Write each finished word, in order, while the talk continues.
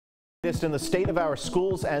latest in the state of our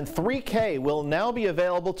schools, and 3K will now be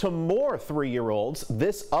available to more 3-year-olds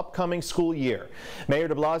this upcoming school year. Mayor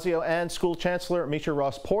de Blasio and School Chancellor Misha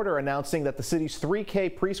Ross Porter announcing that the city's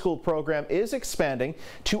 3K preschool program is expanding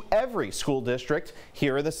to every school district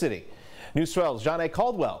here in the city. News 12's John A.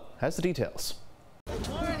 Caldwell has the details.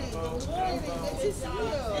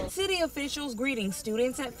 City officials greeting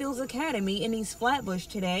students at Fields Academy in East Flatbush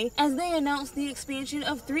today as they announced the expansion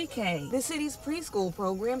of 3K, the city's preschool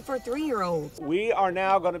program for 3-year-olds. We are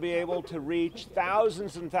now going to be able to reach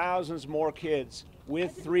thousands and thousands more kids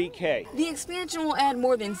with 3K. The expansion will add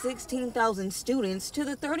more than 16,000 students to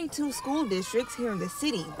the 32 school districts here in the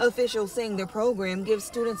city. Officials saying the program gives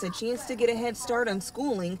students a chance to get a head start on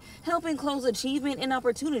schooling, helping close achievement and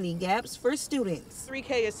opportunity gaps for students.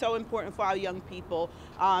 3K is so important for our young people,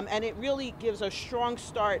 and it really gives a strong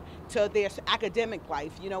start to their academic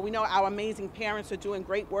life. You know, we know our amazing parents are doing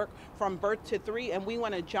great work from birth to 3, and we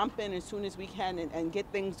want to jump in as soon as we can and get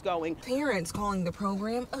things going. Parents calling the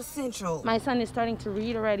program essential. My son is starting to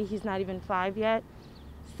read already. He's not even 5 yet,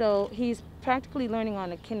 so he's practically learning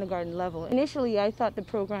on a kindergarten level. Initially, I thought the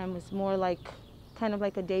program was more like kind of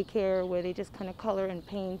like a daycare where they just kind of color and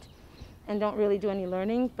paint and don't really do any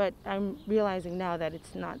learning, but I'm realizing now that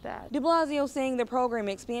it's not that. De Blasio saying the program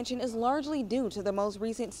expansion is largely due to the most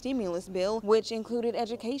recent stimulus bill, which included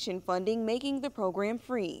education funding, making the program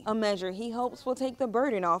free, a measure he hopes will take the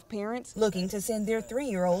burden off parents looking to send their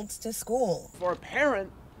 3-year-olds to school. For a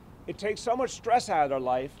parent, it takes so much stress out of their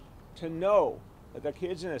life to know that their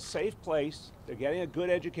kid's in a safe place, they're getting a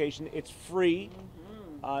good education, it's free.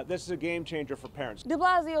 This is a game changer for parents. De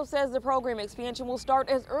Blasio says the program expansion will start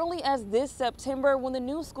as early as this September when the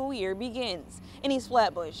new school year begins. In East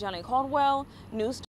Flatbush, John A. Caldwell, News